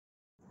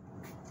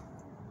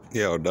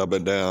Yo, dub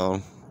it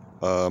down.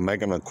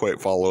 Making a quick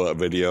follow-up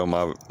video.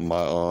 My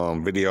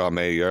video I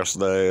made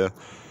yesterday,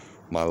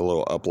 my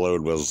little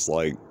upload was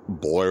like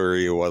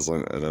blurry. It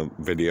wasn't, the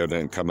video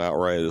didn't come out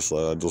right,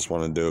 so I just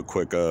want to do a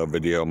quick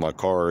video of my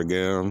car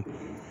again.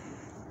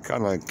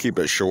 Kind of keep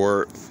it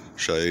short.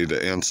 Show you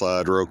the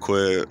inside real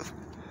quick.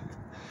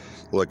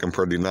 Looking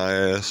pretty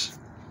nice.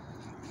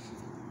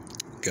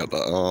 Got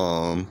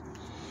the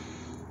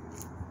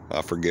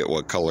I forget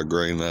what color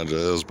green that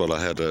is, but I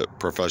had it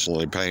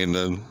professionally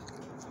painted.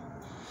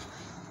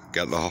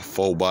 Got the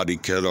full body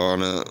kit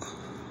on it.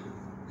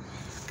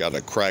 Got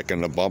a crack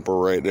in the bumper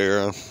right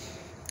there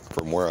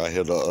from where I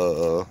hit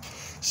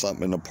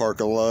something in the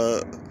parking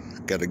lot.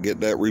 Got to get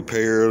that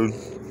repaired.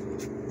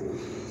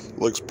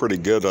 Looks pretty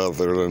good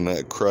other than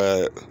that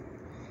crack.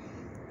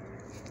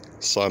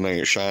 Sun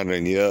ain't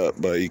shining yet,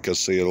 but you can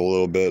see it a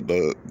little bit.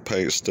 The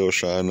paint's still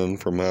shining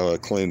from how I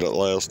cleaned it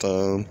last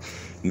time.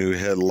 New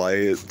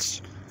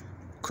headlights,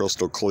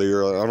 crystal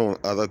clear.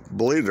 I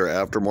believe they're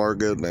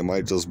aftermarket. They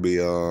might just be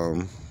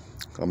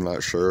I'm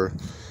not sure.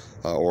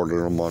 I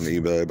ordered them on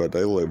eBay, but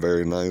they look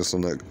very nice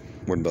in it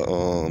with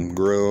the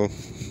grill,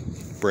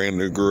 brand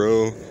new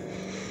grill.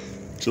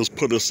 Just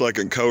put a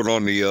second coat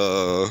on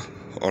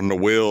the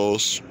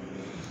wheels.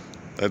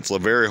 It's a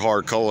very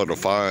hard color to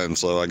find,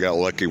 so I got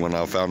lucky when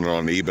I found it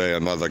on eBay,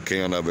 another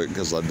can of it,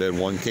 because I did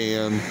one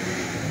can,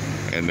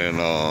 and then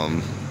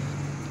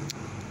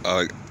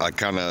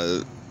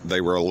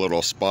they were a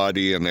little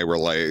spotty, and they were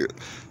like,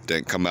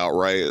 didn't come out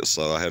right,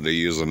 so I had to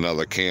use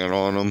another can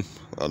on them,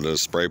 the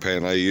spray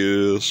paint I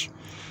use.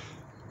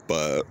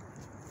 But,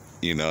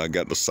 you know, I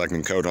got the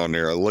second coat on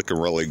there, looking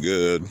really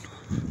good.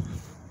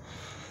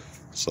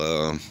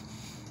 So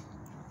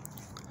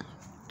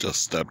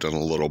just stepped in a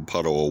little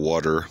puddle of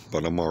water,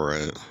 but I'm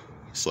alright.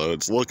 So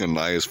it's looking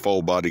nice,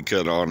 full body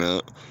kit on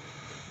it.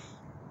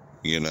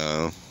 You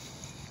know,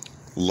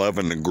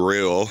 loving the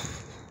grill.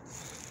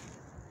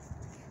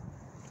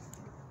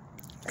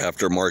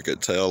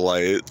 Aftermarket tail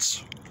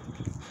lights.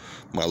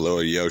 My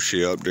little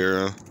Yoshi up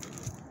there.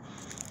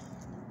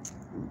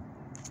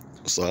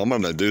 So I'm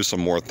gonna do some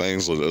more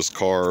things with this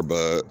car,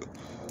 but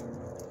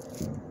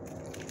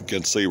you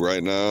can see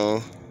right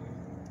now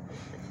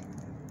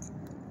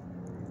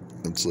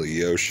it's a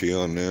Yoshi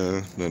on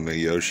there, then the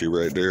Yoshi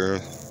right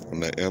there on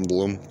the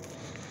emblem.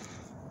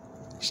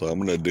 So I'm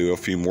gonna do a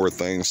few more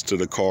things to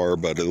the car,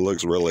 but it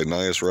looks really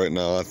nice right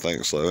now. I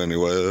think so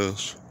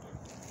anyways.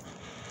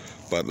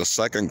 But the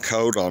second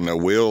coat on the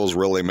wheels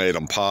really made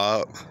them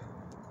pop.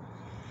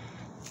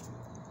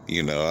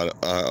 You know,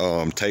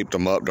 I taped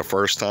them up the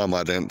first time.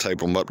 I didn't tape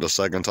them up the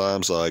second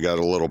time, so I got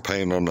a little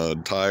paint on the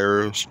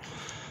tires.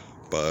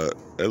 But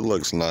it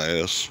looks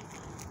nice.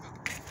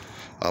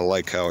 I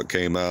like how it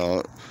came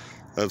out.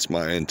 That's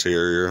my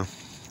interior.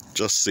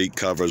 Just seat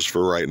covers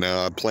for right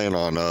now. I plan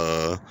on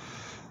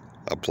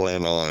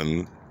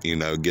you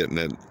know, getting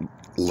it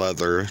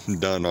leather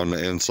done on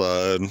the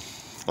inside,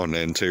 on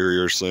the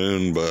interior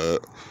soon.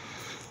 But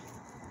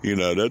you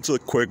know, that's a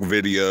quick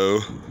video.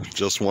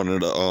 Just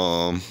wanted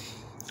to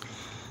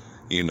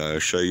you know,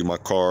 show you my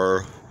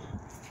car.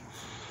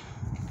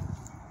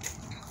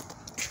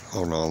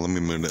 Hold on, let me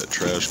move that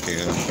trash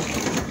can.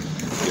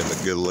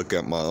 Get a good look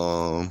at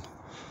my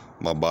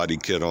my body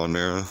kit on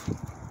there,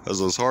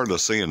 as it's hard to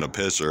see in the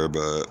picture.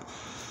 But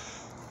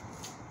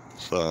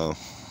so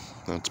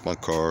that's my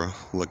car,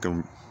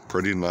 looking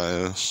pretty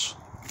nice.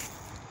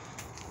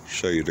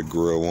 Show you the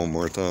grill one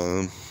more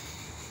time,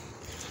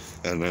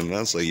 and then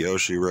that's a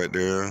Yoshi right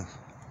there.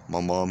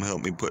 My mom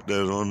helped me put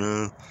that on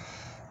there.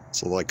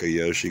 It's like a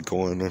Yoshi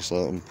coin or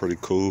something, pretty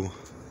cool.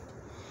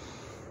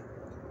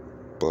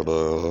 But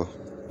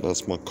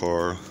that's my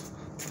car.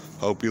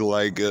 Hope you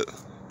like it.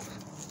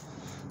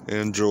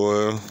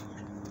 Enjoy.